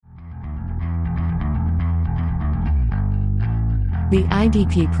The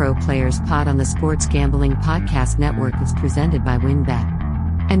IDP Pro Players Pod on the Sports Gambling Podcast Network is presented by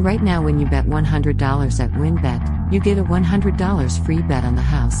WynnBET. And right now when you bet $100 at WynnBET, you get a $100 free bet on the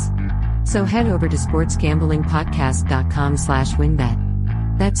house. So head over to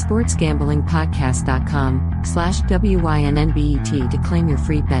sportsgamblingpodcast.com/WynnBET. That's sportsgamblingpodcast.com/WYNNBET to claim your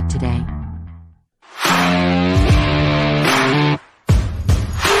free bet today.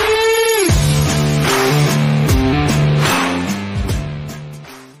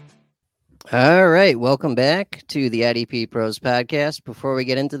 All right, welcome back to the IDP Pros podcast. Before we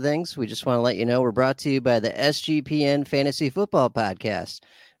get into things, we just want to let you know we're brought to you by the SGPN Fantasy Football Podcast.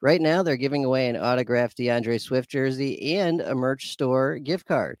 Right now, they're giving away an autographed DeAndre Swift jersey and a merch store gift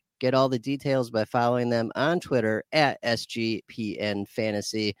card. Get all the details by following them on Twitter at SGPN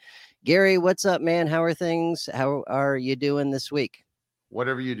Fantasy. Gary, what's up, man? How are things? How are you doing this week?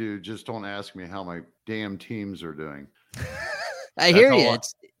 Whatever you do, just don't ask me how my damn teams are doing. I hear you.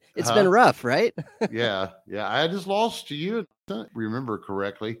 It's been rough, right? Yeah. I just lost to you. Remember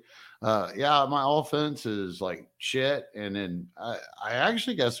correctly. My offense is like shit. And then I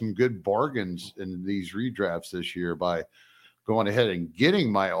actually got some good bargains in these redrafts this year by going ahead and getting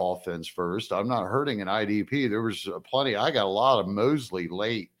my offense first. I'm not hurting an IDP. There was plenty. I got a lot of Mosley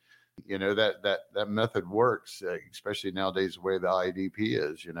late. You know, that method works, especially nowadays the way the IDP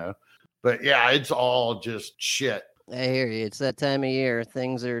is, you know. But yeah, it's all just shit. I hear you. It's that time of year.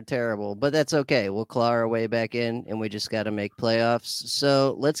 Things are terrible, but that's okay. We'll claw our way back in, and we just got to make playoffs.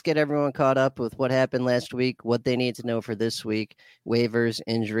 So let's get everyone caught up with what happened last week, what they need to know for this week, waivers,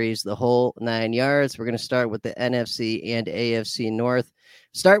 injuries, the whole 9 yards. We're going to start with the NFC and AFC North,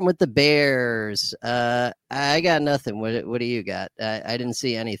 starting with the Bears. I got nothing. What do you got? I didn't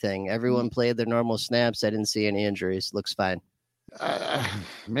see anything. Everyone played their normal snaps. I didn't see any injuries. Looks fine.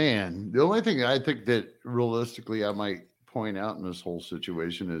 Man, the only thing I think that realistically I might point out in this whole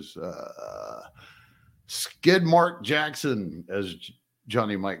situation is Skid Mark Jackson, as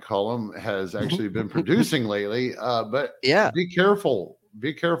Johnny might call him, has actually been producing lately. But yeah, be careful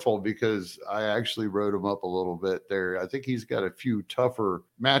because I actually wrote him up a little bit there. I think he's got a few tougher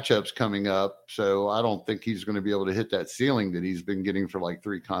matchups coming up, so I don't think he's going to be able to hit that ceiling that he's been getting for like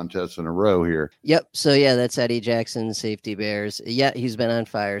 3 contests in a row here. Yep. So yeah, that's Eddie Jackson, safety Bears. Yeah, he's been on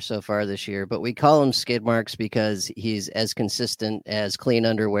fire so far this year, but we call him skid marks because he's as consistent as clean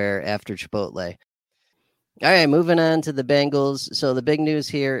underwear after Chipotle. All right, moving on to the Bengals. So the big news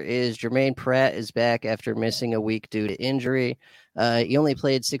here is Jermaine Pratt is back after missing a week due to injury. He only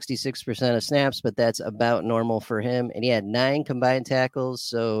played 66% of snaps, but that's about normal for him. And he had 9 combined tackles,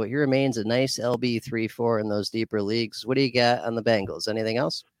 so he remains a nice LB 3-4 in those deeper leagues. What do you got on the Bengals? Anything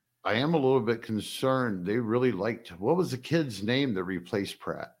else? I am a little bit concerned. They really liked, what was the kid's name that replaced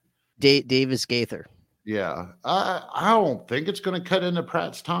Pratt? Davis Gaither. Yeah, I don't think it's going to cut into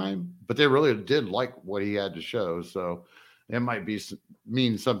Pratt's time, but they really did like what he had to show. So it might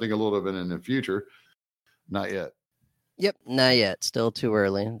mean something a little bit in the future. Not yet. Yep, not yet. Still too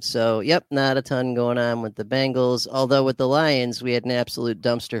early. So, yep, not a ton going on with the Bengals. Although with the Lions, we had an absolute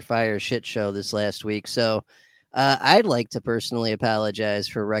dumpster fire shit show this last week. So I'd like to personally apologize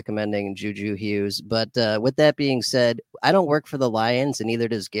for recommending Juju Hughes. But with that being said, I don't work for the Lions, and neither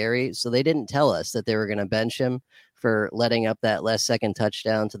does Gary. So they didn't tell us that they were going to bench him for letting up that last second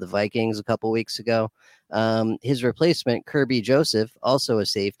touchdown to the Vikings a couple weeks ago. His replacement, Kirby Joseph, also a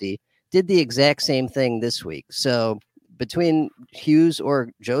safety, did the exact same thing this week. So between Hughes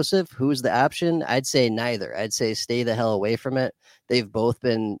or Joseph, who's the option? I'd say neither. I'd say stay the hell away from it. They've both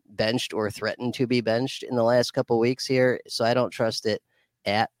been benched or threatened to be benched in the last couple weeks here, so I don't trust it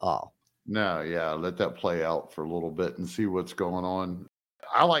at all. No, yeah, let that play out for a little bit and see what's going on.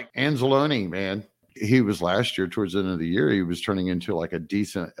 I like Anzalone, man. He was last year, towards the end of the year, he was turning into like a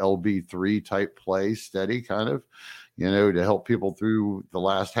decent LB3 type play, steady kind of, you know, to help people through the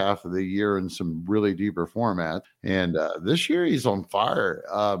last half of the year in some really deeper format. And this year he's on fire.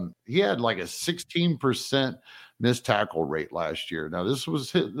 He had like a 16% missed tackle rate last year. Now, this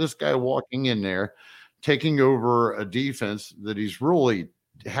was this guy walking in there, taking over a defense that he's really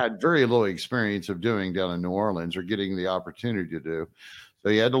had very little experience of doing down in New Orleans or getting the opportunity to do. So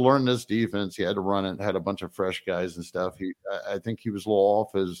he had to learn this defense. He had to run it, had a bunch of fresh guys and stuff. I think he was a little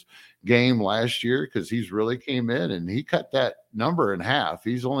off his game last year because he's really came in and he cut that number in half.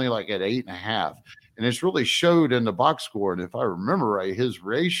 He's only like at 8.5. And it's really showed in the box score. And if I remember right, his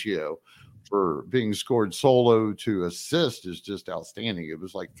ratio for being scored solo to assist is just outstanding. It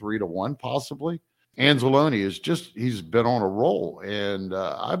was like 3-1 possibly. Anzalone he's been on a roll, and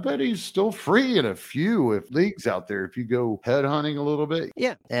I bet he's still free in a few leagues out there if you go head hunting a little bit.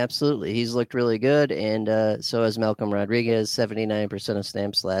 Yeah, absolutely. He's looked really good, and so has Malcolm Rodriguez, 79% of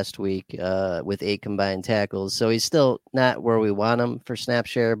snaps last week with 8 combined tackles. So he's still not where we want him for snap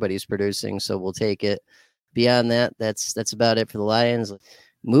share, but he's producing, so we'll take it. Beyond that, that's about it for the Lions.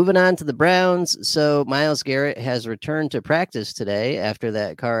 Moving on to the Browns. So Myles Garrett has returned to practice today after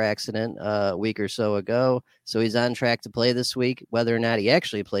that car accident a week or so ago. So he's on track to play this week. Whether or not he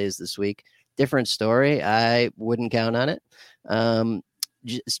actually plays this week, different story. I wouldn't count on it.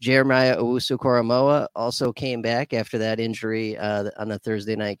 Jeremiah Owusu-Koramoah also came back after that injury on the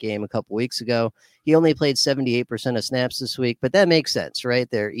Thursday night game a couple weeks ago. He only played 78% of snaps this week, but that makes sense, right?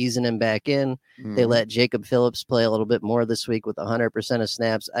 They're easing him back in. They let Jacob Phillips play a little bit more this week with 100% of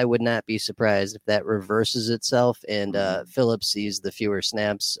snaps. I would not be surprised if that reverses itself and Phillips sees the fewer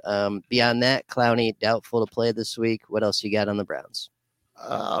snaps. Beyond that, Clowney doubtful to play this week. What else you got on the Browns?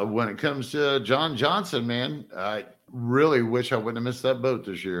 When it comes to John Johnson, man, I really wish I wouldn't have missed that boat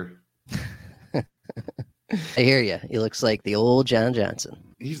this year. I hear you. He looks like the old John Johnson.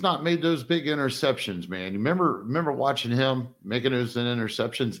 He's not made those big interceptions, man. You remember watching him making those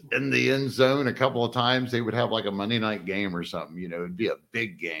interceptions in the end zone a couple of times. They would have like a Monday night game or something, it'd be a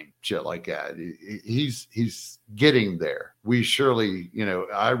big game, shit like that. He's getting there. We surely,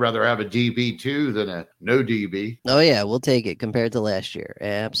 I'd rather have a DB too than a no DB. Oh yeah, we'll take it compared to last year.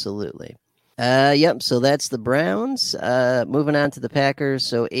 Absolutely. Yep. So that's the Browns. Moving on to the Packers.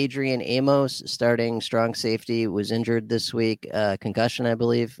 So Adrian Amos, starting strong safety, was injured this week. Concussion, I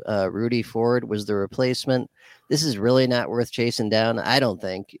believe. Rudy Ford was the replacement. This is really not worth chasing down. I don't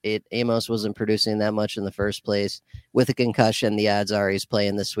think Amos wasn't producing that much in the first place. With a concussion, the odds are he's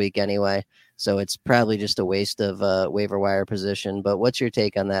playing this week anyway. So it's probably just a waste of waiver wire position. But what's your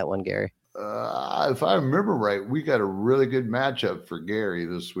take on that one, Gary? If I remember right, we got a really good matchup for Gary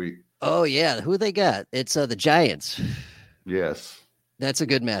this week. Oh, yeah. Who they got? It's the Giants. Yes. That's a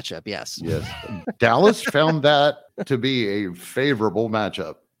good matchup. Yes. Yes. Dallas found that to be a favorable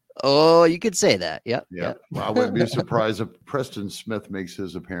matchup. Oh, you could say that. Yep. Yeah. Well, I wouldn't be surprised if Preston Smith makes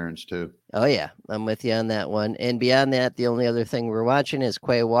his appearance too. Oh, yeah. I'm with you on that one. And beyond that, the only other thing we're watching is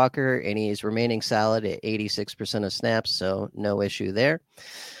Quay Walker, and he's remaining solid at 86% of snaps, so no issue there.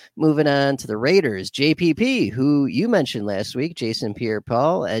 Moving on to the Raiders, JPP, who you mentioned last week, Jason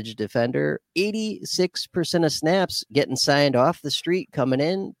Pierre-Paul, edge defender, 86% of snaps, getting signed off the street, coming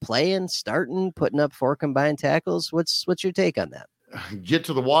in, playing, starting, putting up 4 combined tackles. What's your take on that? Get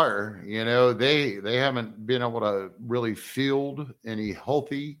to the wire. They haven't been able to really field any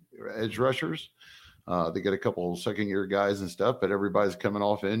healthy edge rushers. They get a couple of second-year guys and stuff, but everybody's coming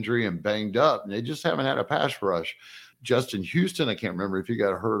off injury and banged up, and they just haven't had a pass rush. Justin Houston, I can't remember if he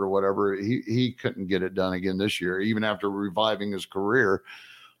got hurt or whatever. He couldn't get it done again this year, even after reviving his career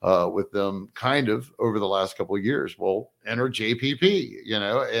with them kind of over the last couple of years. Well, enter JPP,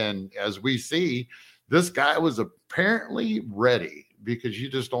 and as we see, this guy was apparently ready because you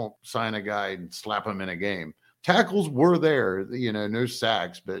just don't sign a guy and slap him in a game. Tackles were there, no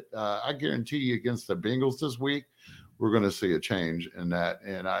sacks, but I guarantee you against the Bengals this week, we're going to see a change in that,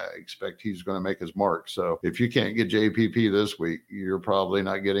 and I expect he's going to make his mark. So if you can't get JPP this week, you're probably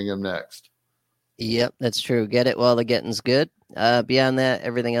not getting him next. Yep, that's true. Get it while the getting's good. Beyond that,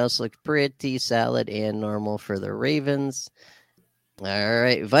 everything else looked pretty solid and normal for the Ravens. All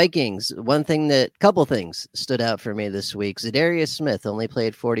right, Vikings. Couple things stood out for me this week. Zadarius Smith only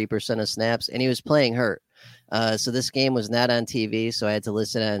played 40% of snaps, and he was playing hurt. So this game was not on TV, so I had to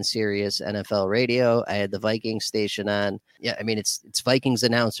listen on Sirius NFL radio. I had the Vikings station on. Yeah, I mean, it's Vikings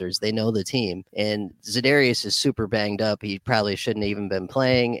announcers. They know the team. And Zadarius is super banged up. He probably shouldn't have even been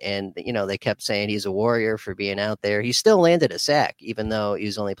playing. And, they kept saying he's a warrior for being out there. He still landed a sack, even though he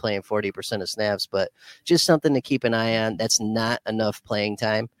was only playing 40% of snaps. But just something to keep an eye on. That's not enough playing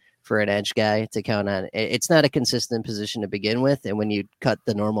time for an edge guy to count on. It's not a consistent position to begin with. And when you cut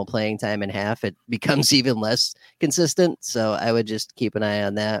the normal playing time in half, it becomes even less consistent. So I would just keep an eye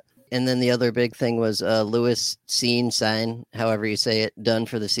on that. And then the other big thing was Lewis Cine, however you say it, done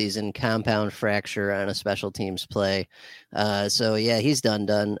for the season, compound fracture on a special teams play. So yeah, he's done.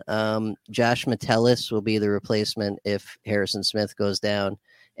 Josh Metellus will be the replacement if Harrison Smith goes down.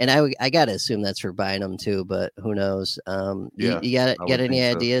 And I got to assume that's for Bynum too, but who knows? You got any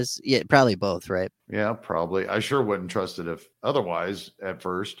ideas? So. Yeah, probably both, right? Yeah, probably. I sure wouldn't trust it if otherwise at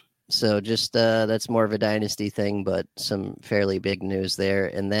first. So just that's more of a dynasty thing, but some fairly big news there.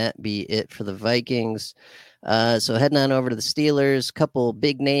 And that be it for the Vikings. So heading on over to the Steelers, couple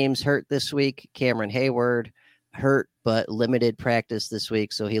big names hurt this week. Cameron Hayward, hurt, but limited practice this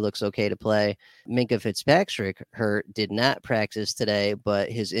week, so he looks okay to play. Minkah Fitzpatrick hurt, did not practice today,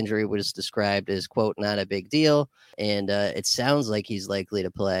 but his injury was described as, quote, not a big deal. And it sounds like he's likely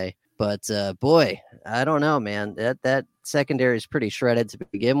to play. But boy, I don't know, man. That secondary is pretty shredded to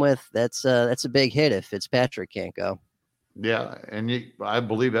begin with. That's a big hit if Fitzpatrick can't go. Yeah, and I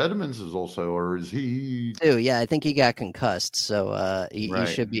believe Edmonds is also, or is he? Too, yeah, I think he got concussed, so he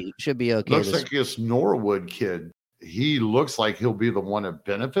should be okay. Looks like this Norwood kid. He looks like he'll be the one to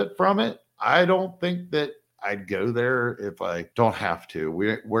benefit from it. I don't think that I'd go there if I don't have to.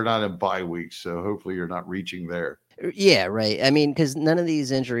 We're not in bye weeks, so hopefully you're not reaching there. Yeah, right. I mean, because none of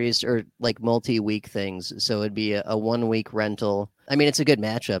these injuries are like multi-week things, so it'd be a 1 week rental. I mean, it's a good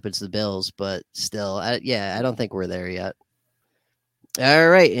matchup. It's the Bills, but still, I don't think we're there yet. All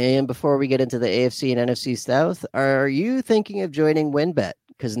right, and before we get into the AFC and NFC South, are you thinking of joining WynnBET?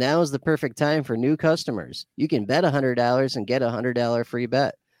 Because now is the perfect time for new customers. You can bet $100 and get a $100 free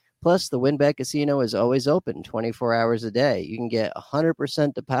bet. Plus, the WynnBET Casino is always open 24 hours a day. You can get a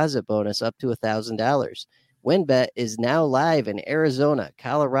 100% deposit bonus up to $1,000. WynnBET is now live in Arizona,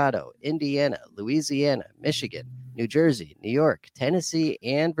 Colorado, Indiana, Louisiana, Michigan, New Jersey, New York, Tennessee,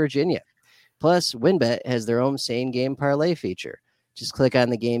 and Virginia. Plus, WynnBET has their own same-game parlay feature. Just click on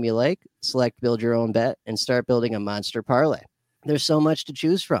the game you like, select build your own bet, and start building a monster parlay. There's so much to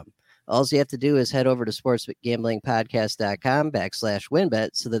choose from. All you have to do is head over to sportsgamblingpodcast.com/WynnBET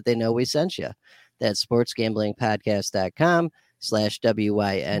so that they know we sent you. That's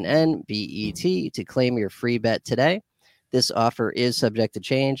sportsgamblingpodcast.com/WYNNBET to claim your free bet today. This offer is subject to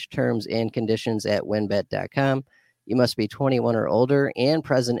change. Terms and conditions at wynnbet.com. You must be 21 or older and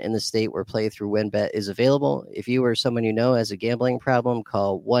present in the state where playthrough WynnBET is available. If you or someone you know has a gambling problem,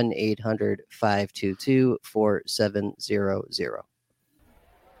 call 1-800-522-4700.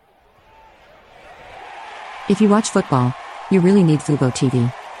 If you watch football, you really need Fubo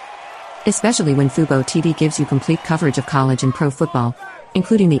TV. Especially when Fubo TV gives you complete coverage of college and pro football,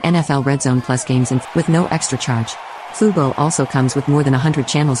 including the NFL Red Zone Plus games with no extra charge. Fubo also comes with more than 100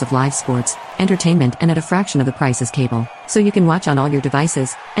 channels of live sports, entertainment, and at a fraction of the price as cable, so you can watch on all your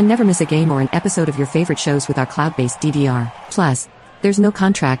devices and never miss a game or an episode of your favorite shows with our cloud-based DVR. Plus, there's no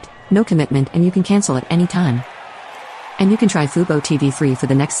contract, no commitment, and you can cancel at any time. And you can try Fubo TV free for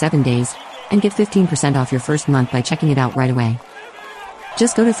the next 7 days and get 15% off your first month by checking it out right away.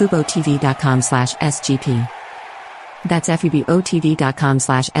 Just go to FuboTV.com/SGP. That's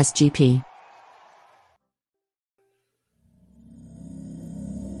FUBOTV.com/SGP.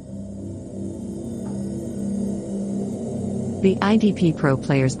 The IDP Pro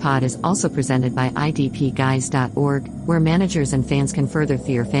Players Pod is also presented by IDPGuys.org, where managers and fans can further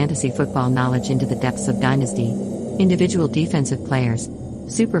their fantasy football knowledge into the depths of Dynasty, individual defensive players,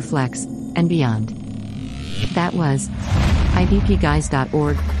 Superflex, and beyond. That was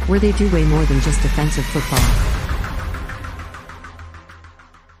IDPGuys.org, where they do way more than just defensive football.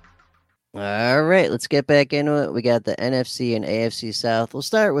 All right, let's get back into it. We got the NFC and AFC South. We'll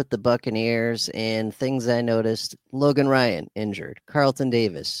start with the Buccaneers and things I noticed. Logan Ryan, injured. Carlton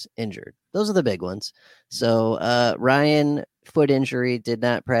Davis, injured. Those are the big ones. So Ryan, foot injury, did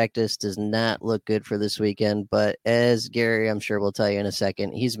not practice, does not look good for this weekend. But as Gary, I'm sure will tell you in a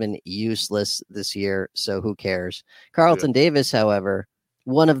second, he's been useless this year, so who cares? Carlton Davis, however,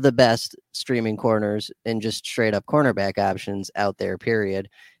 one of the best streaming corners and just straight up cornerback options out there, period,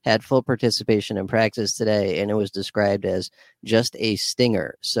 had full participation in practice today, and it was described as just a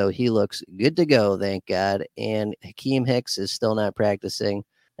stinger. So he looks good to go, thank God. And Hakeem Hicks is still not practicing.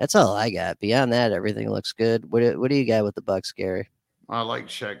 That's all I got. Beyond that, everything looks good. What do you got with the Bucs, Gary? I like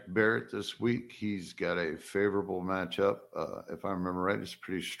Shaq Barrett this week. He's got a favorable matchup. If I remember right, it's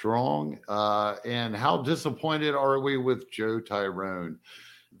pretty strong. And how disappointed are we with Joe Tyrone,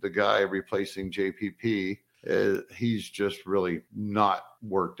 the guy replacing JPP? He's just really not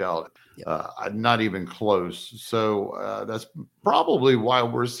worked out, not even close. So that's probably why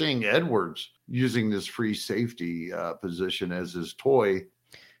we're seeing Edwards using this free safety position as his toy.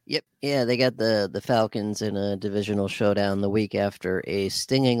 Yep. Yeah, they got the Falcons in a divisional showdown the week after a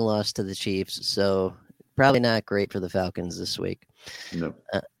stinging loss to the Chiefs. So probably not great for the Falcons this week. No.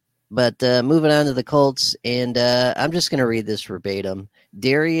 But moving on to the Colts, and I'm just going to read this verbatim.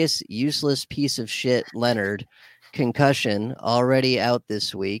 Darius, useless piece of shit, Leonard, concussion, already out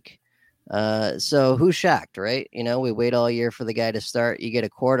this week. So who's shocked, right? You know, we wait all year for the guy to start. You get a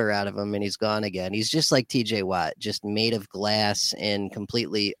quarter out of him, and he's gone again. He's just like TJ Watt, just made of glass and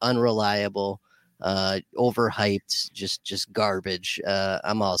completely unreliable, overhyped, just garbage.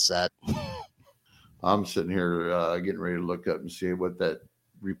 I'm all set. I'm sitting here getting ready to look up and see what that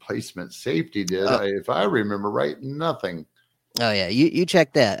replacement safety did. If I remember right, nothing. Oh, yeah. You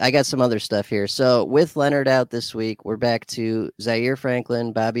check that. I got some other stuff here. So with Leonard out this week, we're back to Zaire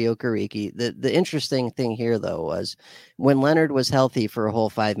Franklin, Bobby Okereke. The interesting thing here, though, was when Leonard was healthy for a whole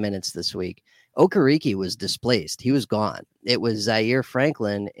 5 minutes this week, Okereke was displaced. He was gone. It was Zaire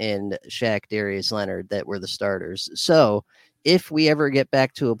Franklin and Shaq Darius Leonard that were the starters. So if we ever get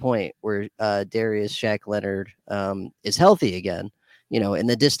back to a point where Darius Shaq Leonard is healthy again, in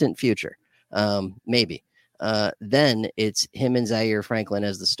the distant future, maybe. Then it's him and Zaire Franklin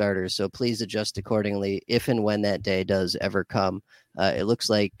as the starters. So please adjust accordingly if and when that day does ever come. It looks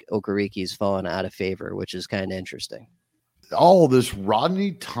like Okereke's fallen out of favor, which is kind of interesting. All this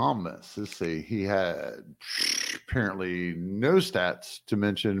Rodney Thomas, let's see, he had apparently no stats to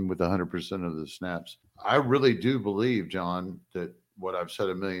mention with 100% of the snaps. I really do believe, John, that what I've said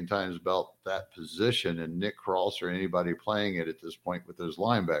a million times about that position and Nick Cross or anybody playing it at this point with those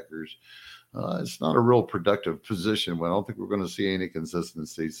linebackers, it's not a real productive position. But I don't think we're going to see any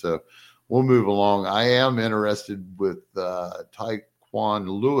consistency. So we'll move along. I am interested with Tyquan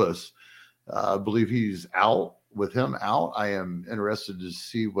Lewis. I believe he's out. With him out, I am interested to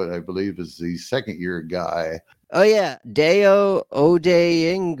see what I believe is the second-year guy. Oh, yeah. Dayo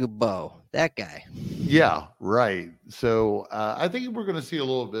Odeyingbo, that guy. Yeah, right. So I think we're going to see a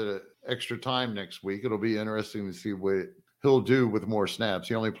little bit of extra time next week. It'll be interesting to see what he'll do with more snaps.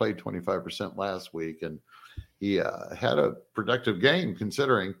 He only played 25% last week, and he had a productive game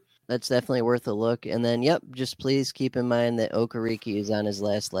considering. That's definitely worth a look. And then, just please keep in mind that Okereke is on his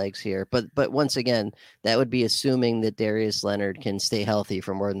last legs here. But once again, that would be assuming that Darius Leonard can stay healthy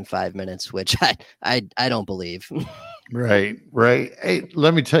for more than 5 minutes, which I don't believe. Right. Hey,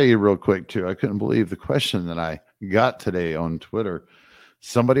 let me tell you real quick, too. I couldn't believe the question that I got today on Twitter.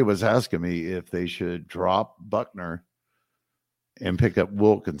 Somebody was asking me if they should drop Buckner and pick up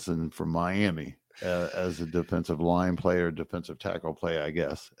Wilkinson from Miami. As a defensive line player, defensive tackle player, I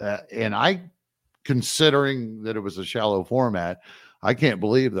guess. And I, considering that it was a shallow format, I can't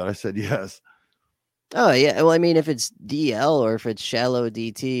believe that I said yes. Oh, yeah. Well, I mean, if it's DL or if it's shallow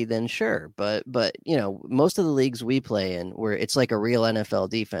DT, then sure. But most of the leagues we play in where it's like a real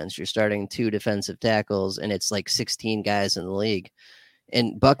NFL defense, you're starting 2 defensive tackles and it's like 16 guys in the league.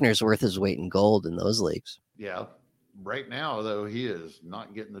 And Buckner's worth his weight in gold in those leagues. Yeah. Right now, though, he is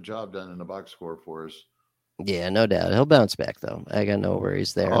not getting the job done in the box score for us. Yeah, no doubt. He'll bounce back, though. I got no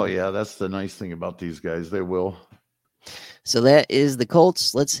worries there. Oh, yeah, that's the nice thing about these guys. They will. So that is the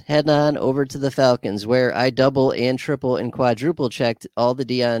Colts. Let's head on over to the Falcons, where I double and triple and quadruple checked all the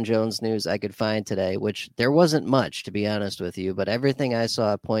Deion Jones news I could find today, which there wasn't much, to be honest with you, but everything I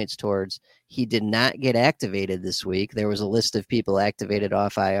saw points towards he did not get activated this week. There was a list of people activated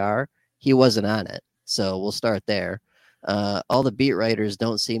off IR. He wasn't on it. So we'll start there. All the beat writers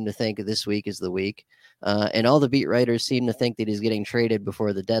don't seem to think this week is the week. And all the beat writers seem to think that he's getting traded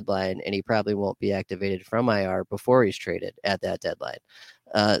before the deadline, and he probably won't be activated from IR before he's traded at that deadline.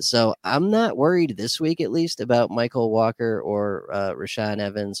 So I'm not worried this week, at least, about Michael Walker or Rashaan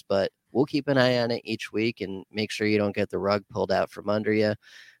Evans, but we'll keep an eye on it each week and make sure you don't get the rug pulled out from under you.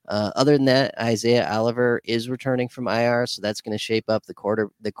 Other than that, Isaiah Oliver is returning from IR, so that's going to shape up the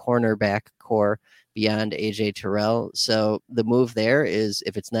cornerback core beyond AJ Terrell. So the move there is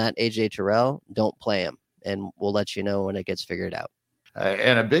if it's not AJ Terrell, don't play him, and we'll let you know when it gets figured out.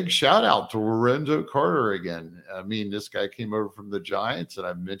 And a big shout out to Lorenzo Carter again. I mean, this guy came over from the Giants, and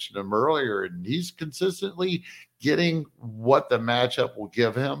I mentioned him earlier, and he's consistently getting what the matchup will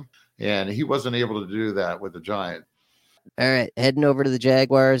give him, and he wasn't able to do that with the Giants. All right, heading over to the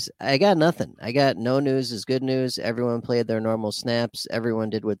Jaguars. I got nothing. I got no news is good news. Everyone played their normal snaps. Everyone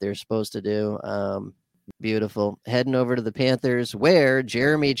did what they're supposed to do. Beautiful. Heading over to the Panthers, where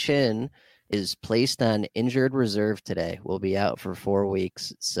Jeremy Chin is placed on injured reserve today. Will be out for 4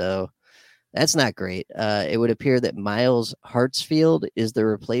 weeks. So that's not great. It would appear that Miles Hartsfield is the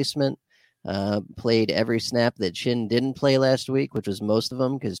replacement. Played every snap that Chin didn't play last week, which was most of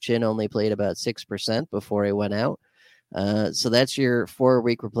them because Chin only played about 6% before he went out. So that's your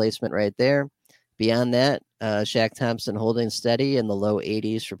 4-week replacement right there. Beyond that, Shaq Thompson holding steady in the low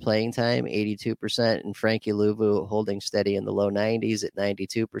 80s for playing time, 82%, and Frankie Louvu holding steady in the low 90s at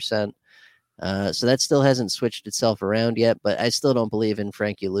 92%. So that still hasn't switched itself around yet, but I still don't believe in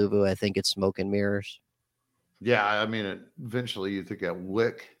Frankie Louvu. I think it's smoke and mirrors. Yeah, I mean, eventually you think that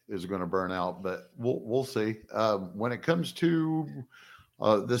Wick is going to burn out, but we'll see. When it comes to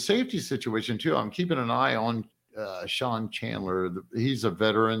the safety situation, too, I'm keeping an eye on Sean Chandler. He's a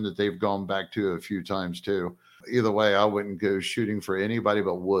veteran that they've gone back to a few times too. Either way, I wouldn't go shooting for anybody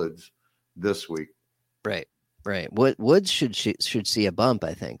but Woods this week. Right. Right. Woods should see a bump,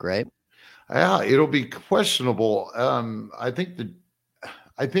 I think, right? Yeah, it'll be questionable. I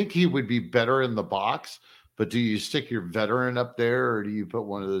think he would be better in the box, but do you stick your veteran up there, or do you put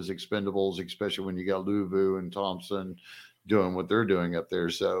one of those expendables, especially when you got Luvu and Thompson doing what they're doing up there?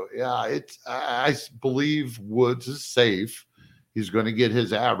 So yeah, I believe Woods is safe. He's going to get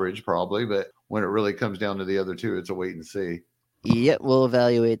his average probably, but when it really comes down to the other two, it's a wait and see. Yeah, we'll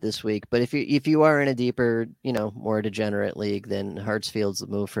evaluate this week. But if you are in a deeper, more degenerate league, then Hartsfield's the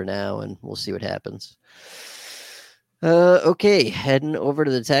move for now, and we'll see what happens. Okay, heading over to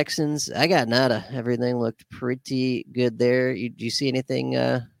the Texans. I got nada. Everything looked pretty good there. Do you see anything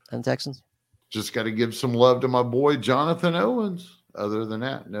on Texans? Just got to give some love to my boy Jonathan Owens. Other than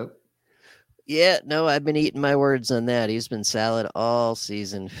that, nope. Yeah, no, I've been eating my words on that. He's been solid all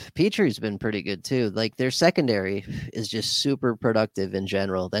season. Petrie's been pretty good too. Like their secondary is just super productive in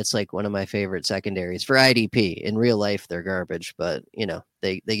general. That's like one of my favorite secondaries for IDP. In real life, they're garbage, but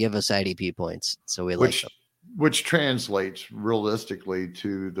they give us IDP points, so we like them. Which translates realistically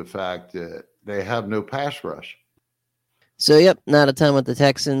to the fact that they have no pass rush. So, yep, not a ton with the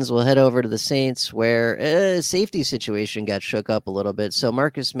Texans. We'll head over to the Saints, where a safety situation got shook up a little bit. So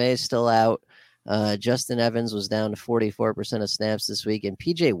Marcus May is still out. Justin Evans was down to 44% of snaps this week, and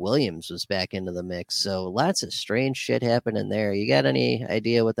PJ Williams was back into the mix. So lots of strange shit happening there. You got any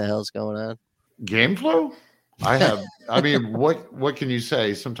idea what the hell's going on? Game flow? I have. I mean, what can you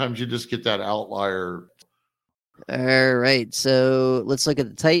say? Sometimes you just get that outlier. All right, so let's look at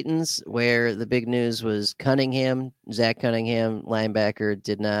the Titans, where the big news was Zach Cunningham, linebacker,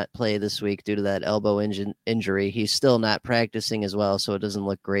 did not play this week due to that elbow injury. He's still not practicing as well, so it doesn't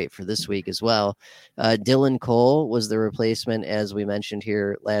look great for this week as well. Dylan Cole was the replacement, as we mentioned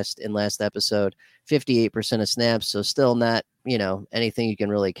here last episode, 58% of snaps, so still not anything you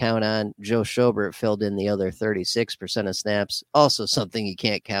can really count on. Joe Schobert filled in the other 36% of snaps, also something you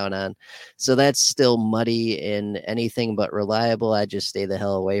can't count on. So that's still muddy and anything but reliable. I just stay the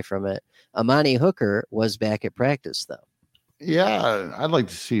hell away from it. Amani Hooker was back at practice, though. Yeah, I'd like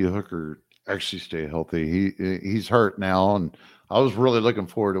to see Hooker actually stay healthy. He's hurt now, and I was really looking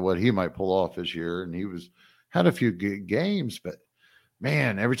forward to what he might pull off this year. And he had a few good games, but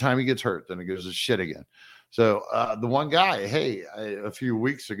man, every time he gets hurt, then it goes to shit again. So the one guy, a few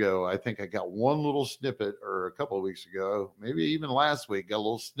weeks ago, I think I got one little snippet, or a couple of weeks ago, maybe even last week, got a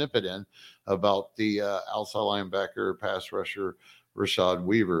little snippet in about the outside linebacker, pass rusher, Rashad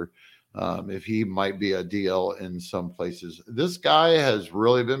Weaver, if he might be a DL in some places. This guy has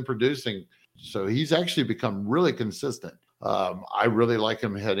really been producing, so he's actually become really consistent. I really like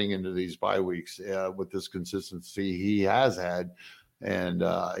him heading into these bye weeks with this consistency he has had. And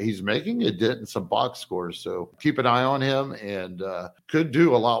he's making a dent in some box scores. So keep an eye on him, and could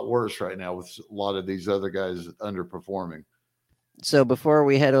do a lot worse right now with a lot of these other guys underperforming. So before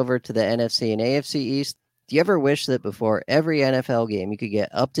we head over to the NFC and AFC East, do you ever wish that before every NFL game you could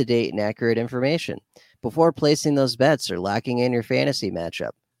get up-to-date and accurate information before placing those bets or locking in your fantasy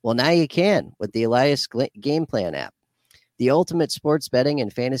matchup? Well, now you can with the Elias Game Plan app, the ultimate sports betting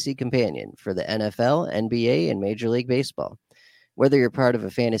and fantasy companion for the NFL, NBA, and Major League Baseball. Whether you're part of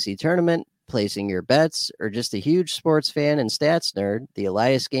a fantasy tournament, placing your bets, or just a huge sports fan and stats nerd, the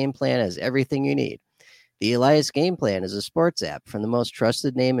Elias Game Plan has everything you need. The Elias Game Plan is a sports app from the most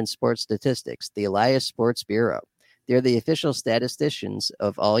trusted name in sports statistics, the Elias Sports Bureau. They're the official statisticians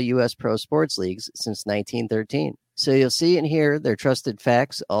of all U.S. pro sports leagues since 1913. So you'll see and hear their trusted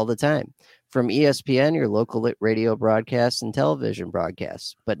facts all the time. From ESPN, your local radio broadcasts and television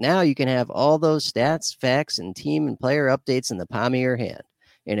broadcasts. But now you can have all those stats, facts, and team and player updates in the palm of your hand.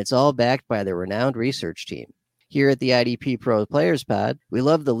 And it's all backed by the renowned research team. Here at the IDP Pro Players Pod, we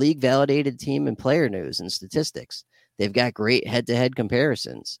love the league-validated team and player news and statistics. They've got great head-to-head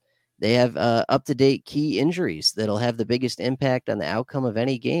comparisons. They have up-to-date key injuries that'll have the biggest impact on the outcome of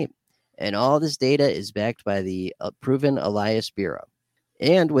any game. And all this data is backed by the proven Elias Bureau.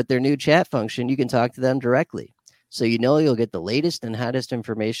 And with their new chat function, you can talk to them directly. So you'll get the latest and hottest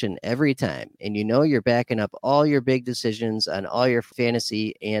information every time. And you're backing up all your big decisions on all your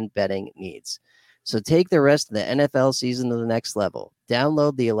fantasy and betting needs. So take the rest of the NFL season to the next level.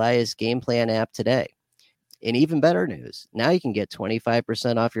 Download the Elias Game Plan app today. And even better news, now you can get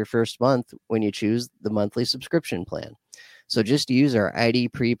 25% off your first month when you choose the monthly subscription plan. So just use our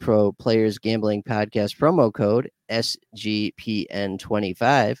IDP Pro Players Gambling Podcast promo code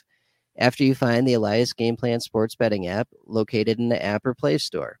SGPN25 after you find the Elias Game Plan Sports Betting app located in the App or Play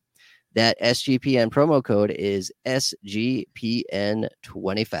Store. That SGPN promo code is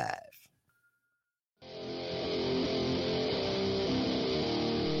SGPN25.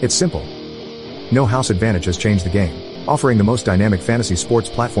 It's simple. No House Advantage has changed the game, offering the most dynamic fantasy sports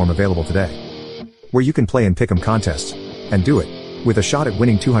platform available today, where you can play in pick'em contests, and do it with a shot at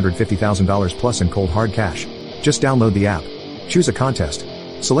winning $250,000 plus in cold hard cash. Just download the app, choose a contest,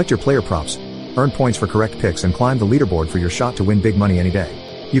 select your player props, earn points for correct picks, and climb the leaderboard for your shot to win big money any day.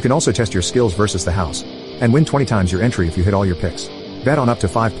 You can also test your skills versus the house, and win 20 times your entry if you hit all your picks. Bet on up to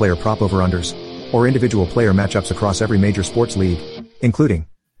 5-player prop over-unders, or individual player matchups across every major sports league, including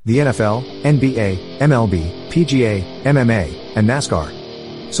the NFL, NBA, MLB, PGA, MMA, and NASCAR.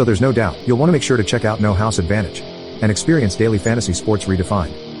 So there's no doubt you'll want to make sure to check out No House Advantage and experience daily fantasy sports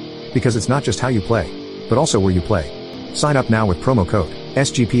redefined. Because it's not just how you play, but also where you play. Sign up now with promo code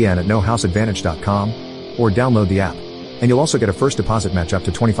SGPN at nohouseadvantage.com or download the app, and you'll also get a first deposit match up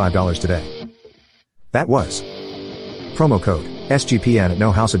to $25 today. That was promo code SGPN at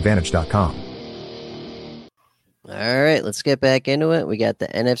nohouseadvantage.com. All right, let's get back into it. We got the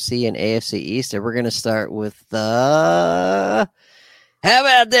NFC and AFC East, and we're going to start with the... How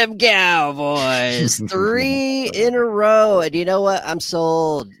about them Cowboys? 3 in a row. And you know what? I'm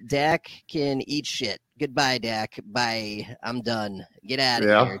sold. Dak can eat shit. Goodbye, Dak. Bye. I'm done. Get out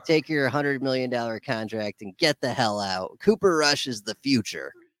of here. Take your $100 million contract and get the hell out. Cooper Rush is the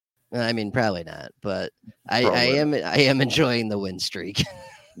future. I mean, probably not, but I am enjoying the win streak.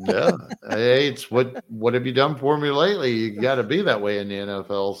 Yeah. Hey, it's what have you done for me lately? You got to be that way in the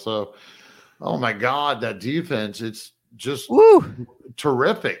NFL. So, oh my God, that defense, it's just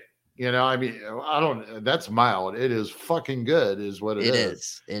terrific. You know, I mean, that's mild. It is fucking good is what it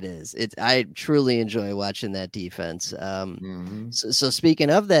is. It is. I truly enjoy watching that defense. So speaking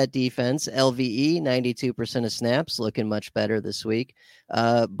of that defense, LVE, 92% of snaps, looking much better this week.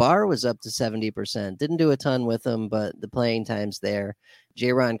 Barr was up to 70%. Didn't do a ton with him, but the playing time's there.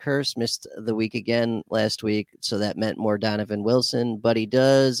 Jaron Kearse missed the week again last week, so that meant more Donovan Wilson, but he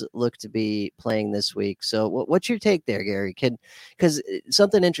does look to be playing this week. So what's your take there, Gary? Because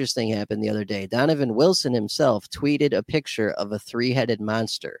something interesting happened the other day. Donovan Wilson himself tweeted a picture of a 3-headed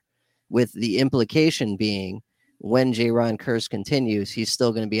monster, with the implication being when Jaron Kearse continues, he's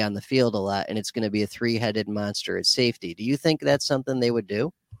still going to be on the field a lot, and it's going to be a 3-headed monster at safety. Do you think that's something they would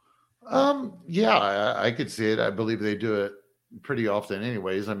do? Yeah, I could see it. I believe they do it pretty often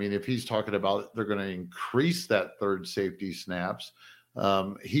anyways. I mean, if he's talking about they're going to increase that third safety snaps,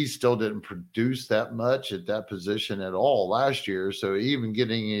 he still didn't produce that much at that position at all last year. So even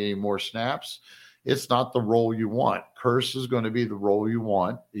getting any more snaps, it's not the role you want. Kearse is going to be the role you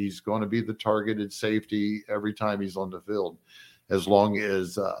want. He's going to be the targeted safety every time he's on the field, as long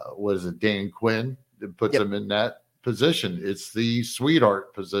as Dan Quinn puts him in that position. It's the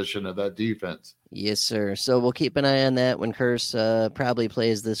sweetheart position of that defense. Yes, sir. So we'll keep an eye on that when Kearse probably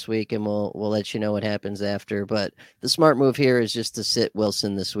plays this week, and we'll let you know what happens after. But the smart move here is just to sit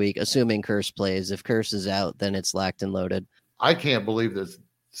Wilson this week, assuming Kearse plays. If Kearse is out, then it's locked and loaded. I can't believe that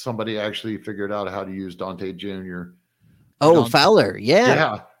somebody actually figured out how to use Dante Jr. Fowler.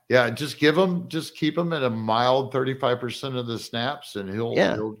 Yeah. Just keep him at a mild 35% of the snaps, and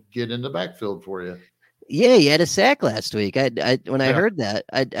he'll get in the backfield for you. Yeah, he had a sack last week. I heard that,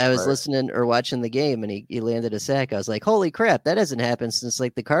 I was listening or watching the game, and he landed a sack. I was like, holy crap, that hasn't happened since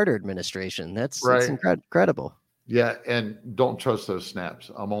like the Carter administration. That's incredible. Yeah, and don't trust those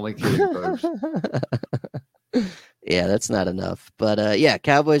snaps. I'm only kidding, folks. Yeah, that's not enough. But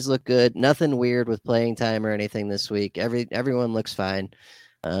Cowboys look good. Nothing weird with playing time or anything this week. Everyone looks fine.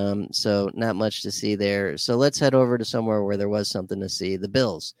 So not much to see there. So let's head over to somewhere where there was something to see, the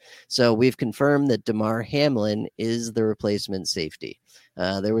Bills. So we've confirmed that Damar Hamlin is the replacement safety.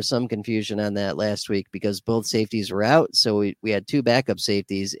 There was some confusion on that last week because both safeties were out. So we had 2 backup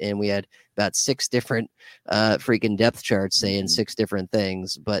safeties, and we had about 6 different freaking depth charts saying 6 different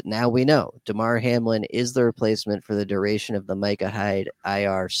things. But now we know Damar Hamlin is the replacement for the duration of the Micah Hyde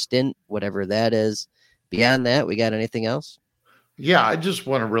IR stint, whatever that is. Beyond that, we got anything else? Yeah, I just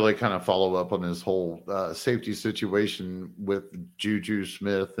want to really kind of follow up on this whole safety situation with Juju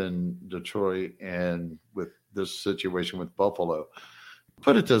Smith in Detroit and with this situation with Buffalo.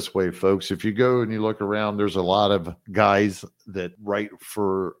 Put it this way, folks. If you go and you look around, there's a lot of guys that write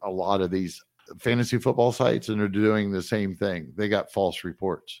for a lot of these fantasy football sites, and they're doing the same thing. They got false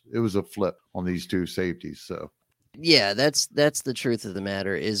reports. It was a flip on these 2 safeties. So yeah, that's the truth of the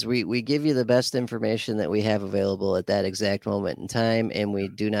matter is we give you the best information that we have available at that exact moment in time, and we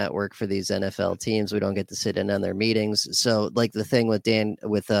do not work for these NFL teams. We don't get to sit in on their meetings. So like the thing with Dan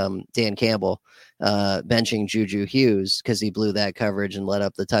Campbell, benching Juju Hughes because he blew that coverage and let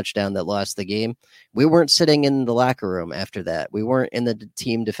up the touchdown that lost the game. We weren't sitting in the locker room after that. We weren't in the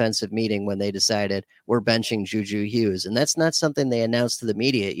team defensive meeting when they decided we're benching Juju Hughes. And that's not something they announced to the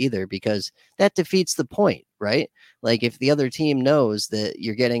media either, because that defeats the point, right? Like if the other team knows that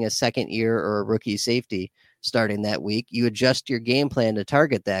you're getting a second year or a rookie safety starting that week, you adjust your game plan to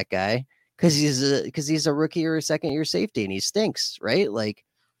target that guy because he's a rookie or a second year safety and he stinks, right? Like,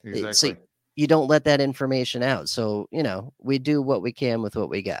 Exactly. so you don't let that information out. So, we do what we can with what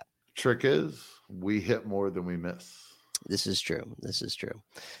we got. Trick is we hit more than we miss. This is true.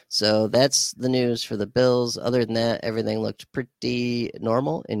 So that's the news for the Bills. Other than that, everything looked pretty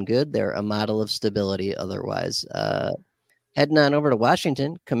normal and good. They're a model of stability otherwise. Heading on over to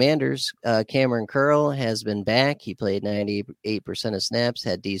Washington, Commanders, Cameron Curl has been back. He played 98% of snaps,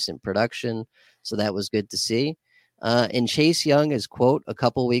 had decent production. So that was good to see. And Chase Young is, quote, a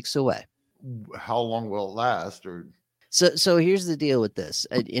couple weeks away. How long will it last? So here's the deal with this,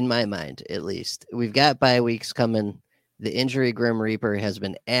 in my mind, at least. We've got bye weeks coming. The injury Grim Reaper has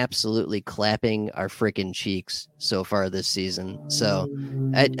been absolutely clapping our freaking cheeks so far this season. So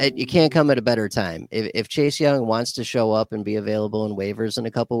you can't come at a better time. If Chase Young wants to show up and be available in waivers in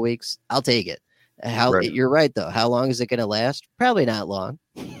a couple weeks, I'll take it. Right. You're right, though. How long is it going to last? Probably not long.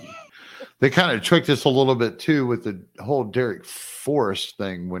 They kind of tricked us a little bit, too, with the whole Derek Forrest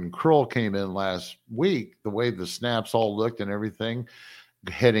thing. When Curl came in last week, the way the snaps all looked and everything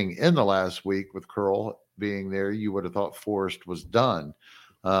heading in the last week with Curl being there, you would have thought Forrest was done.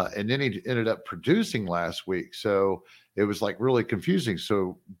 And then he ended up producing last week. So it was like really confusing.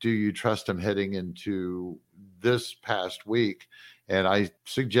 So do you trust him heading into this past week? And I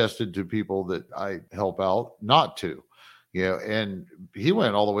suggested to people that I help out not to. And he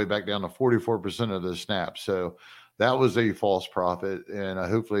went all the way back down to 44% of the snaps. So that was a false prophet, and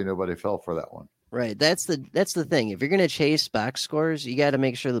hopefully nobody fell for that one. Right. That's the thing. If you're going to chase box scores, you got to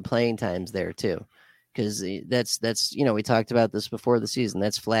make sure the playing time's there too. Because that's we talked about this before the season.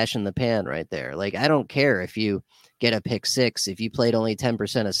 That's flash in the pan right there. Like, I don't care if you get a pick six. If you played only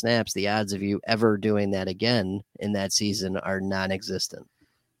 10% of snaps, the odds of you ever doing that again in that season are non-existent.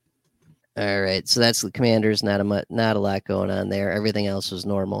 All right, so that's the Commanders. Not a lot going on there. Everything else was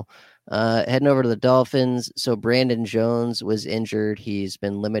normal. Heading over to the Dolphins. So Brandon Jones was injured. He's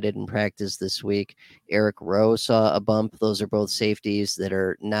been limited in practice this week. Eric Rowe saw a bump. Those are both safeties that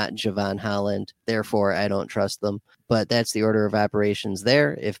are not Javon Holland. Therefore, I don't trust them. But that's the order of operations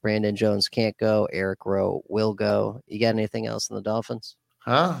there. If Brandon Jones can't go, Eric Rowe will go. You got anything else in the Dolphins?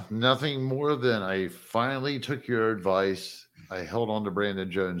 Nothing more than I finally took your advice. I held on to Brandon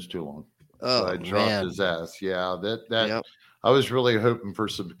Jones too long. Oh, so I dropped his ass. Yeah, that yep. I was really hoping for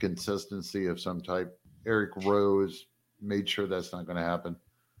some consistency of some type. Eric Rose made sure that's not going to happen.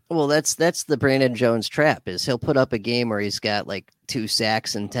 Well, that's the Brandon Jones trap. Is he'll put up a game where he's got like 2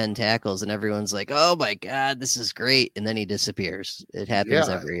 sacks and 10 tackles, and everyone's like, "Oh my god, this is great!" And then he disappears. It happens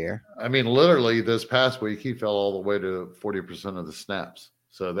every year. I mean, literally this past week he fell all the way to 40% of the snaps.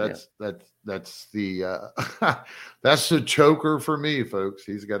 So that's the that's the choker for me, folks.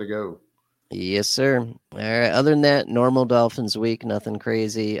 He's got to go. Yes, sir. All right. Other than that, normal Dolphins week, nothing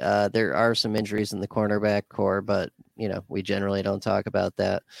crazy. There are some injuries in the cornerback core, but we generally don't talk about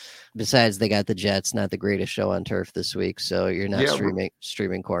that. Besides, they got the Jets, not the greatest show on turf this week, so you're not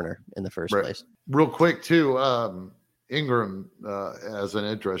streaming corner in the first place. Real quick too, Ingram as an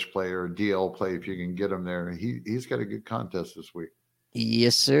edge rush player, DL play if you can get him there. He's got a good contest this week.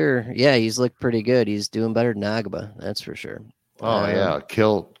 Yes, sir. Yeah, he's looked pretty good. He's doing better than Agba, that's for sure. Oh yeah,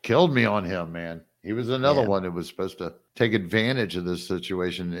 killed me on him, man. He was another one that was supposed to take advantage of this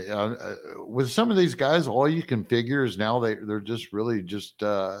situation. With some of these guys, all you can figure is now they're just really just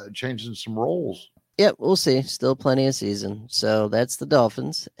changing some roles. Yep, we'll see. Still plenty of season. So that's the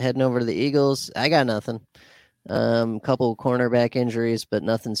Dolphins. Heading over to the Eagles. I got nothing. Couple cornerback injuries, but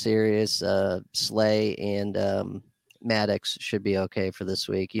nothing serious. Slay and Maddox should be okay for this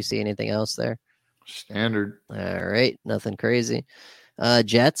week. You see anything else there? Standard. All right. Nothing crazy.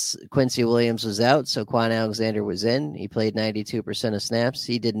 Jets, Quincy Williams was out, so Quan Alexander was in. He played 92% of snaps.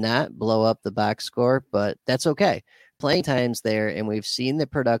 He did not blow up the box score, but that's okay. Playing time's there, and we've seen the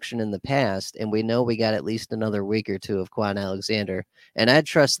production in the past, and we know we got at least another week or two of Quan Alexander. And I'd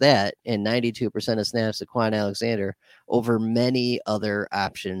trust that in 92% of snaps of Quan Alexander over many other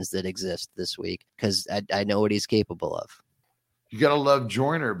options that exist this week, because I know what he's capable of. You got to love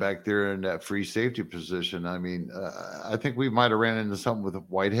Joyner back there in that free safety position. I mean, I think we might have ran into something with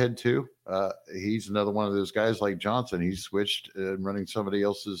Whitehead too. He's another one of those guys like Johnson. He switched and running somebody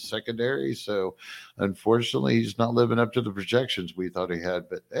else's secondary. So unfortunately, he's not living up to the projections we thought he had.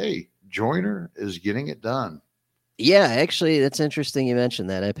 But hey, Joyner is getting it done. Yeah, actually, that's interesting you mentioned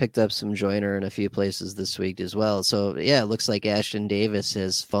that. I picked up some Joyner in a few places this week as well. So, yeah, it looks like Ashton Davis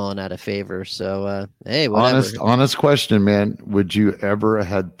has fallen out of favor. So, hey, whatever. Honest question, man. Would you ever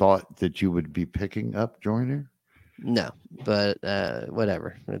had thought that you would be picking up Joyner? No, but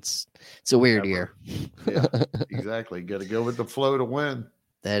whatever. It's a weird year. Yeah, exactly. Got to go with the flow to win.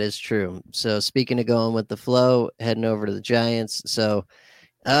 That is true. So, speaking of going with the flow, heading over to the Giants. So,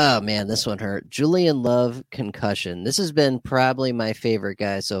 oh, man, this one hurt. Julian Love concussion. This has been probably my favorite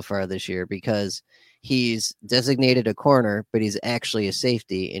guy so far this year because he's designated a corner, but he's actually a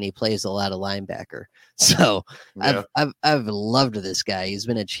safety, and he plays a lot of linebacker. So yeah. I've loved this guy. He's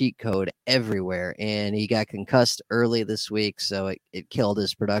been a cheat code everywhere, and he got concussed early this week, so it killed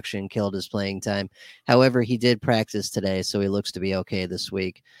his production, killed his playing time. However, he did practice today, so he looks to be okay this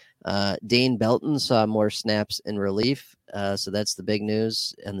week. Dane Belton saw more snaps in relief. So that's the big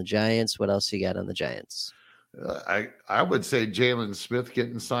news. And the Giants, what else you got on the Giants? I would say Jalen Smith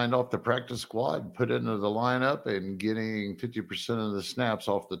getting signed off the practice squad, put into the lineup, and getting 50% of the snaps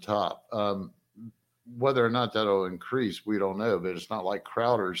off the top. Whether or not that'll increase, we don't know. But it's not like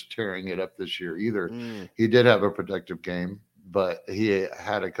Crowder's tearing it up this year either. He did have a productive game, but he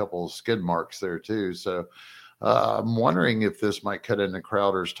had a couple of skid marks there too. So I'm wondering if this might cut into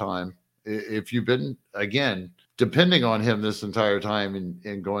Crowder's time. If you've been, again, depending on him this entire time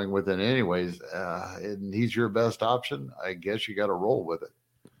and going with it anyways, and he's your best option, I guess you got to roll with it.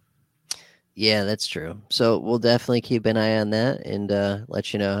 Yeah, that's true. So we'll definitely keep an eye on that and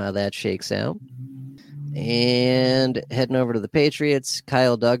let you know how that shakes out. And heading over to the Patriots,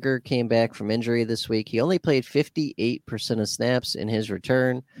 Kyle Duggar came back from injury this week. He only played 58% of snaps in his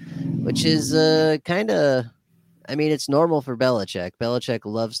return, which is kind of... I mean, it's normal for Belichick. Belichick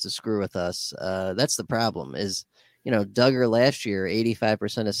loves to screw with us. That's the problem is, Duggar last year,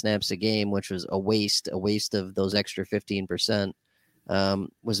 85% of snaps a game, which was a waste of those extra 15%,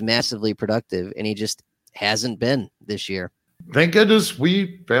 was massively productive, and he just hasn't been this year. Thank goodness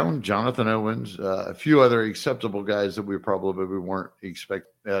we found Jonathan Owens, a few other acceptable guys that we probably weren't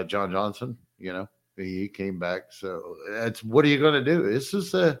expecting. John Johnson, he came back. So that's what are you going to do? This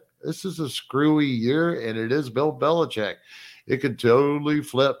is a screwy year, and it is Bill Belichick. It could totally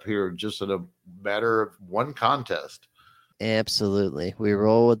flip here just in a matter of one contest. Absolutely. We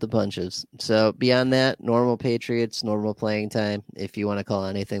roll with the punches. So beyond that, normal Patriots, normal playing time, if you want to call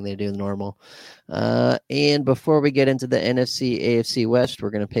anything they do normal. And before we get into the NFC, AFC West, we're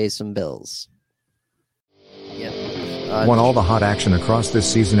going to pay some bills. Yep. Want all the hot action across this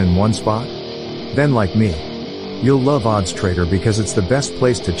season in one spot? Then, like me, you'll love OddsTrader because it's the best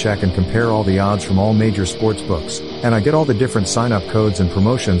place to check and compare all the odds from all major sports books, and I get all the different sign-up codes and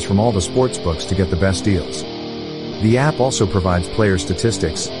promotions from all the sports books to get the best deals. The app also provides player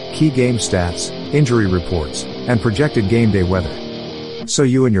statistics, key game stats, injury reports, and projected game day weather, so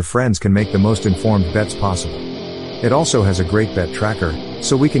you and your friends can make the most informed bets possible. It also has a great bet tracker,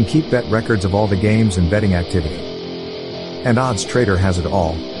 so we can keep bet records of all the games and betting activity. And OddsTrader has it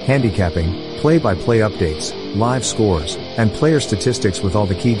all: handicapping, play-by-play updates, live scores, and player statistics with all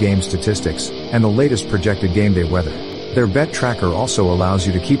the key game statistics, and the latest projected game day weather. Their bet tracker also allows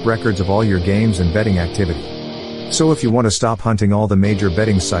you to keep records of all your games and betting activity. So if you want to stop hunting all the major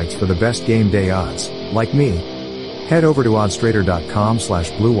betting sites for the best game day odds, like me, head over to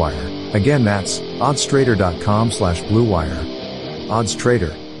oddstrader.com/bluewire. Again, that's oddstrader.com/bluewire.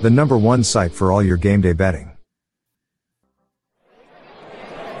 OddsTrader, the #1 site for all your game day betting.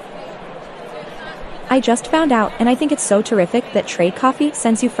 I just found out, and I think it's so terrific, that Trade Coffee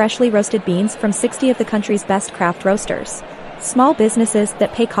sends you freshly roasted beans from 60 of the country's best craft roasters. Small businesses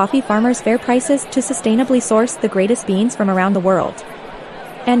that pay coffee farmers fair prices to sustainably source the greatest beans from around the world.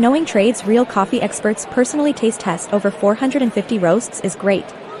 And knowing Trade's real coffee experts personally taste test over 450 roasts is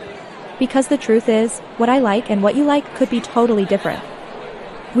great. Because the truth is, what I like and what you like could be totally different.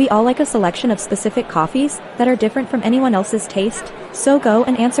 We all like a selection of specific coffees that are different from anyone else's taste, so go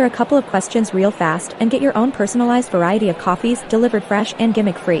and answer a couple of questions real fast and get your own personalized variety of coffees delivered fresh and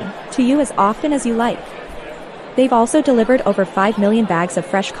gimmick-free to you as often as you like. They've also delivered over 5 million bags of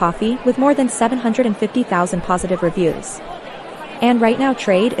fresh coffee with more than 750,000 positive reviews. And right now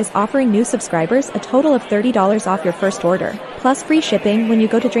Trade is offering new subscribers a total of $30 off your first order, plus free shipping when you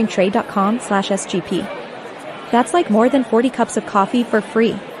go to drinktrade.com/SGP. That's like more than 40 cups of coffee for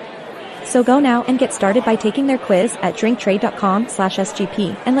free. So go now and get started by taking their quiz at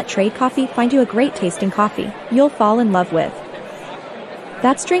drinktrade.com/SGP and let Trade Coffee find you a great tasting coffee you'll fall in love with.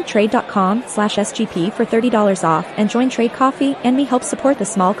 That's drinktrade.com/SGP for $30 off and join Trade Coffee and me help support the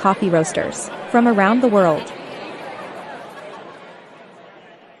small coffee roasters from around the world.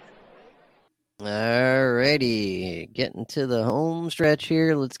 Alrighty, getting to the home stretch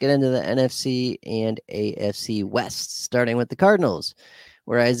here. Let's get into the NFC and AFC West, starting with the Cardinals,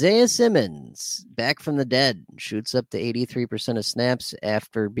 where Isaiah Simmons, back from the dead, shoots up to 83% of snaps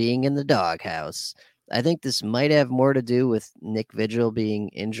after being in the doghouse. I think this might have more to do with Nick Vigil being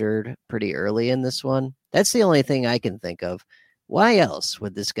injured pretty early in this one. That's the only thing I can think of. Why else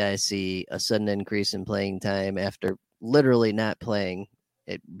would this guy see a sudden increase in playing time after literally not playing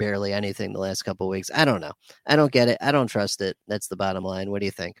barely anything the last couple of weeks? I don't know. I don't get it. I don't trust it. That's the bottom line. What do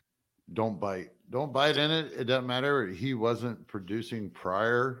you think? Don't bite in it. It doesn't matter. He wasn't producing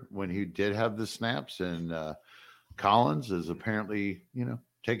prior when he did have the snaps, and Collins is apparently,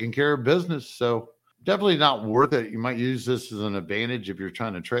 taking care of business. So definitely not worth it. You might use this as an advantage if you're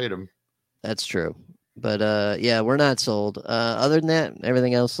trying to trade him. That's true. But yeah, we're not sold. Other than that,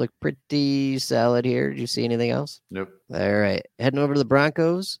 everything else looked pretty solid here. Did you see anything else? Nope. All right. Heading over to the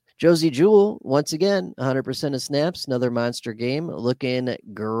Broncos. Josie Jewell, once again, 100% of snaps, another monster game, looking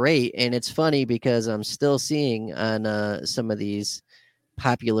great. And it's funny because I'm still seeing on some of these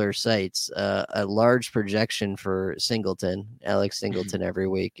popular sites a large projection for Singleton, Alex Singleton every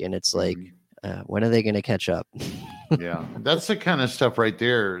week. And it's like, when are they going to catch up? Yeah, that's the kind of stuff right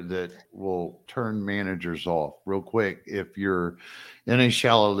there that will turn managers off real quick. If you're in a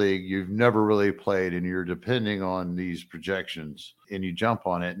shallow league, you've never really played, and you're depending on these projections, and you jump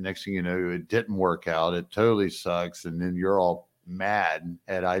on it, and next thing you know, it didn't work out. It totally sucks, and then you're all mad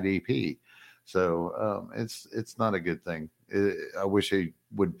at IDP. So it's not a good thing. I wish they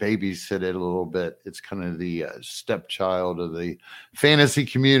would babysit it a little bit. It's kind of the stepchild of the fantasy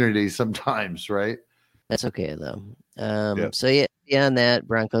community sometimes, right? That's okay, though. So, yeah, beyond that,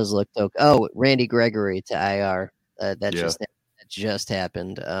 Broncos looked okay. Oh, Randy Gregory to IR. That just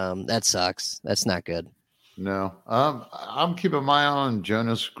happened. That sucks. That's not good. No. I'm keeping my eye on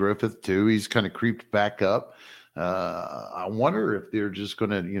Jonas Griffith, too. He's kind of creeped back up. I wonder if they're just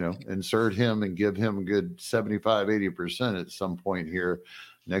going to, insert him and give him a good 75, 80% at some point here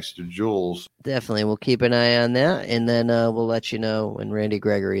next to Jules. Definitely. We'll keep an eye on that. And then we'll let you know when Randy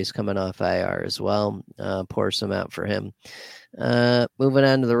Gregory is coming off IR as well. Pour some out for him. Moving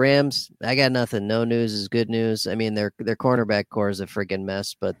on to the Rams. I got nothing. No news is good news. I mean, their cornerback core is a friggin'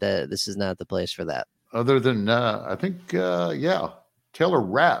 mess, but this is not the place for that. Other than, I think, Taylor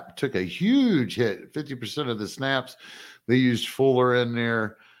Rapp took a huge hit, 50% of the snaps. They used Fuller in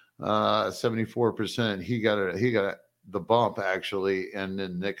there, 74%. He got the bump, actually, and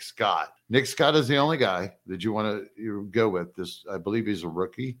then Nick Scott. Nick Scott is the only guy that you want to go with. This, I believe he's a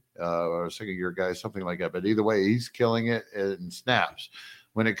rookie or a second-year guy, something like that. But either way, he's killing it in snaps.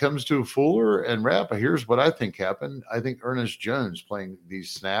 When it comes to Fuller and Rapp, here's what I think happened. I think Ernest Jones playing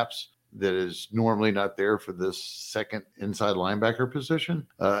these snaps that is normally not there for this second inside linebacker position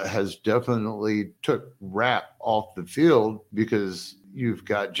has definitely took Rapp off the field, because you've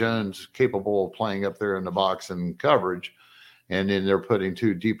got Jones capable of playing up there in the box and coverage. And then they're putting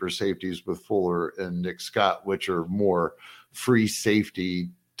two deeper safeties with Fuller and Nick Scott, which are more free safety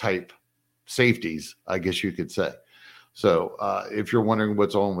type safeties, I guess you could say. So if you're wondering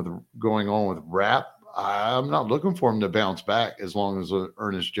what's going on with Rapp, I'm not looking for him to bounce back as long as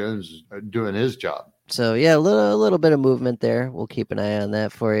Ernest Jones is doing his job. So, yeah, a little bit of movement there. We'll keep an eye on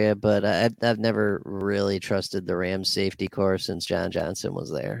that for you. But I've never really trusted the Rams safety corps since John Johnson was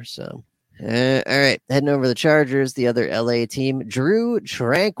there. So, all right, heading over the Chargers, the other LA team. Drew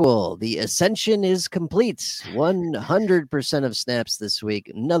Tranquill, the ascension is complete. 100% of snaps this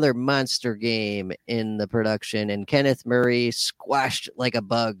week. Another monster game in the production. And Kenneth Murray squashed like a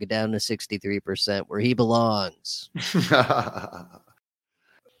bug down to 63%, where he belongs.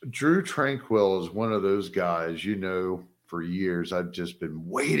 Drew Tranquill is one of those guys, for years. I've just been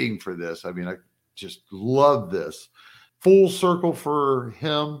waiting for this. I mean, I just love this. Full circle for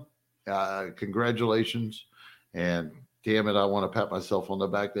him. Congratulations. And damn it, I want to pat myself on the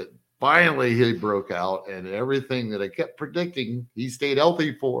back that finally he broke out, and everything that I kept predicting, he stayed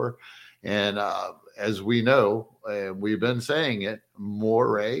healthy for. And as we know, and we've been saying it,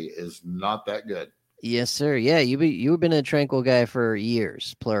 Moray is not that good. Yes, sir. Yeah, you've been a Tranquill guy for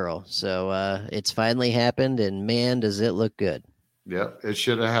years, plural. So it's finally happened, and man, does it look good. Yeah, it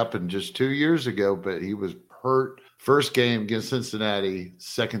should have happened just 2 years ago, but he was hurt First game against Cincinnati,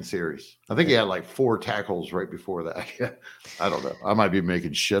 second series. I think he had like 4 tackles right before that. I don't know. I might be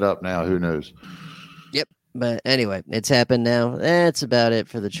making shit up now. Who knows? Yep. But anyway, it's happened now. That's about it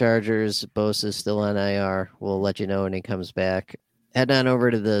for the Chargers. Bosa's still on IR. We'll let you know when he comes back. Head on over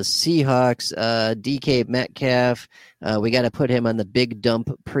to the Seahawks. DK Metcalf. We got to put him on the big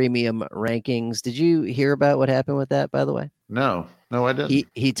dump premium rankings. Did you hear about what happened with that, by the way? No, I didn't.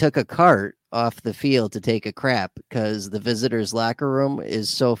 He took a cart off the field to take a crap because the visitors' locker room is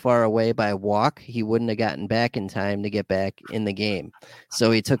so far away by walk, he wouldn't have gotten back in time to get back in the game.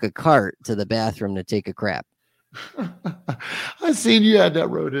 So he took a cart to the bathroom to take a crap. I seen you had that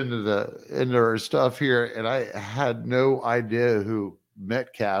wrote into our stuff here, and I had no idea who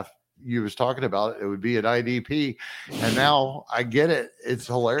Metcalf you was talking about. It would be an IDP, and now I get it. It's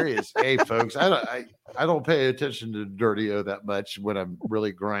hilarious. Hey, folks, I don't pay attention to Dirty O that much when I'm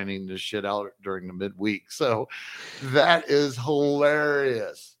really grinding this shit out during the midweek. So that is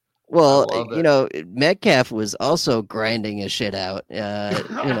hilarious. Well, Metcalf was also grinding his shit out.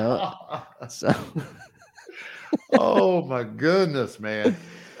 So. Oh my goodness, man.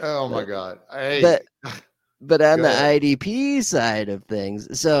 Oh my God. Hey. But on the IDP side of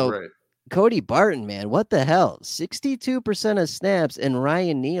things, so right. Cody Barton, man, what the hell? 62% of snaps, and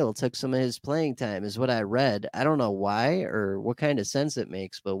Ryan Neal took some of his playing time, is what I read. I don't know why or what kind of sense it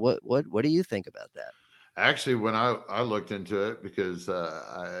makes, but what do you think about that? Actually, when I looked into it, because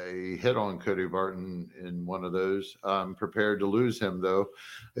I hit on Cody Barton in one of those, I'm prepared to lose him, though.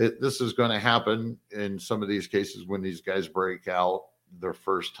 This is going to happen in some of these cases when these guys break out their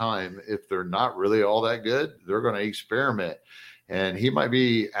first time. If they're not really all that good, they're going to experiment, and he might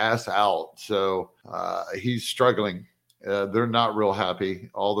be ass out. So he's struggling. They're not real happy.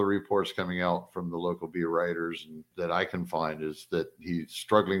 All the reports coming out from the local beat writers and that I can find is that he's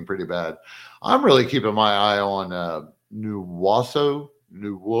struggling pretty bad. I'm really keeping my eye on Nwosu.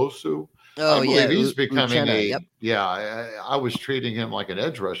 I believe he's becoming I was treating him like an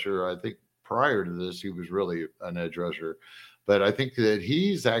edge rusher. I think prior to this, he was really an edge rusher. But I think that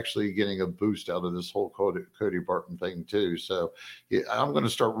he's actually getting a boost out of this whole Cody Barton thing, too. So I'm going to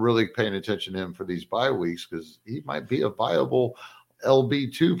start really paying attention to him for these bye weeks because he might be a viable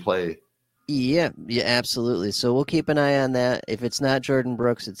LB2 play. Yeah, absolutely. So we'll keep an eye on that. If it's not Jordan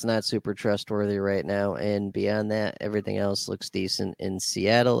Brooks, it's not super trustworthy right now. And beyond that, everything else looks decent in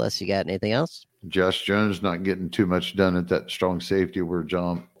Seattle. Unless you got anything else? Josh Jones not getting too much done at that strong safety where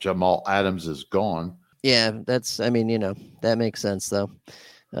Jamal Adams is gone. Yeah, that makes sense, though.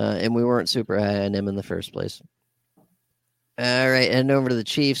 And we weren't super high on him in the first place. All right, and over to the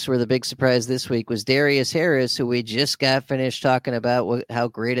Chiefs, where the big surprise this week was Darius Harris, who we just got finished talking about how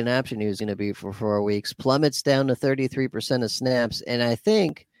great an option he was going to be for 4 weeks, plummets down to 33% of snaps. And I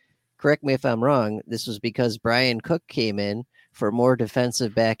think, correct me if I'm wrong, this was because Brian Cook came in for more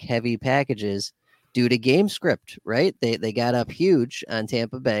defensive back heavy packages due to game script, right? They got up huge on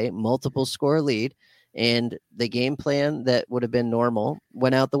Tampa Bay, multiple score lead. And the game plan that would have been normal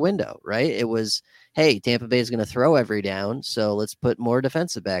went out the window, right? It was, hey, Tampa Bay is going to throw every down, so let's put more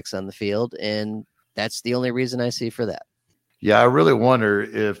defensive backs on the field. And that's the only reason I see for that. Yeah, I really wonder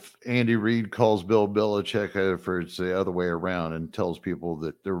if Andy Reid calls Bill Belichick if it's the other way around and tells people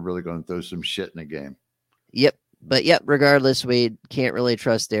that they're really going to throw some shit in the game. Yep. But regardless, we can't really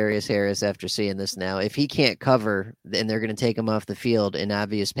trust Darius Harris after seeing this now. If he can't cover and they're going to take him off the field in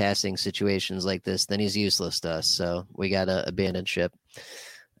obvious passing situations like this, then he's useless to us. So we got to abandon ship.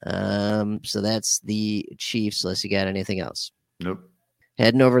 So that's the Chiefs, unless you got anything else. Nope.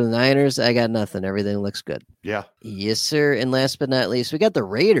 Heading over to the Niners, I got nothing. Everything looks good. Yeah. Yes, sir. And last but not least, we got the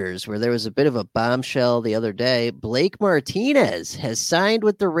Raiders, where there was a bit of a bombshell the other day. Blake Martinez has signed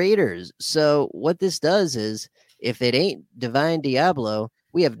with the Raiders. So what this does is, if it ain't Divine Diablo,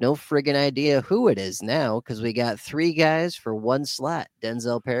 we have no friggin' idea who it is now because we got 3 guys for 1 slot.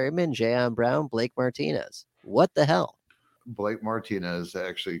 Denzel Perryman, Jayon Brown, Blake Martinez. What the hell? Blake Martinez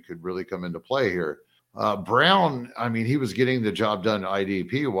actually could really come into play here. Brown, he was getting the job done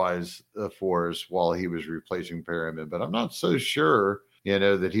IDP-wise for us while he was replacing Perryman, but I'm not so sure,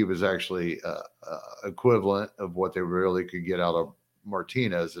 that he was actually equivalent of what they really could get out of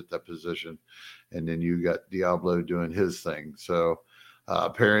Martinez at that position. And then you got Diablo doing his thing. So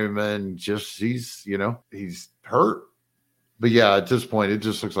Perryman he's hurt. But yeah, at this point, it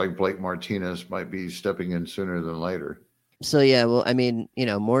just looks like Blake Martinez might be stepping in sooner than later. So, yeah, well,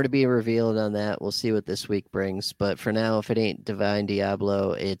 more to be revealed on that. We'll see what this week brings. But for now, if it ain't Divine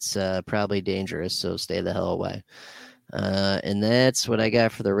Diablo, it's probably dangerous. So stay the hell away. And that's what I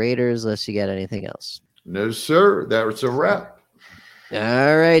got for the Raiders, unless you got anything else. No, sir. That was a wrap.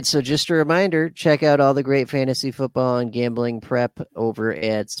 All right. So just a reminder, check out all the great fantasy football and gambling prep over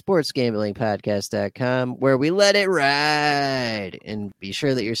at sportsgamblingpodcast.com, where we let it ride. And be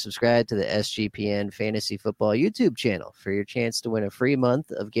sure that you're subscribed to the SGPN Fantasy Football YouTube channel for your chance to win a free month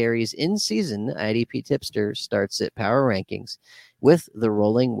of Gary's in-season IDP Tipster starts at Power Rankings with the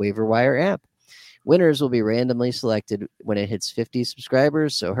rolling waiver wire app. Winners will be randomly selected when it hits 50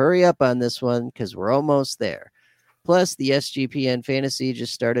 subscribers. So hurry up on this one because we're almost there. Plus, the SGPN Fantasy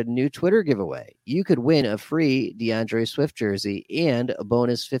just started a new Twitter giveaway. You could win a free DeAndre Swift jersey and a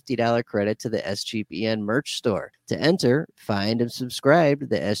bonus $50 credit to the SGPN merch store. To enter, find and subscribe to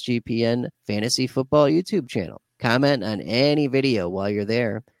the SGPN Fantasy Football YouTube channel. Comment on any video while you're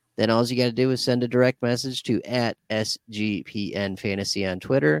there. Then all you got to do is send a direct message to @SGPN Fantasy on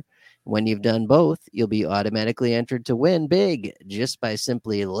Twitter. When you've done both, you'll be automatically entered to win big just by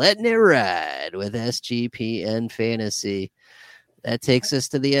simply letting it ride with SGPN Fantasy. That takes us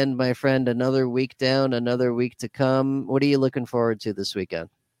to the end, my friend. Another week down, another week to come. What are you looking forward to this weekend?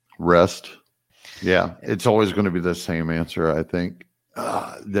 Rest. Yeah, it's always going to be the same answer, I think.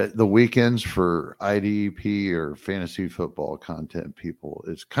 The weekends for IDP or fantasy football content people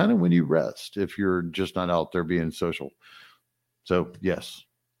is kind of when you rest if you're just not out there being social. So, yes.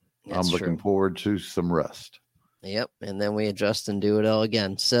 I'm looking forward to some rest. Yep. And then we adjust and do it all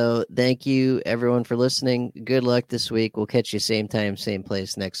again. So thank you, everyone, for listening. Good luck this week. We'll catch you same time, same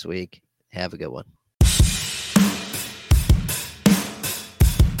place next week. Have a good one.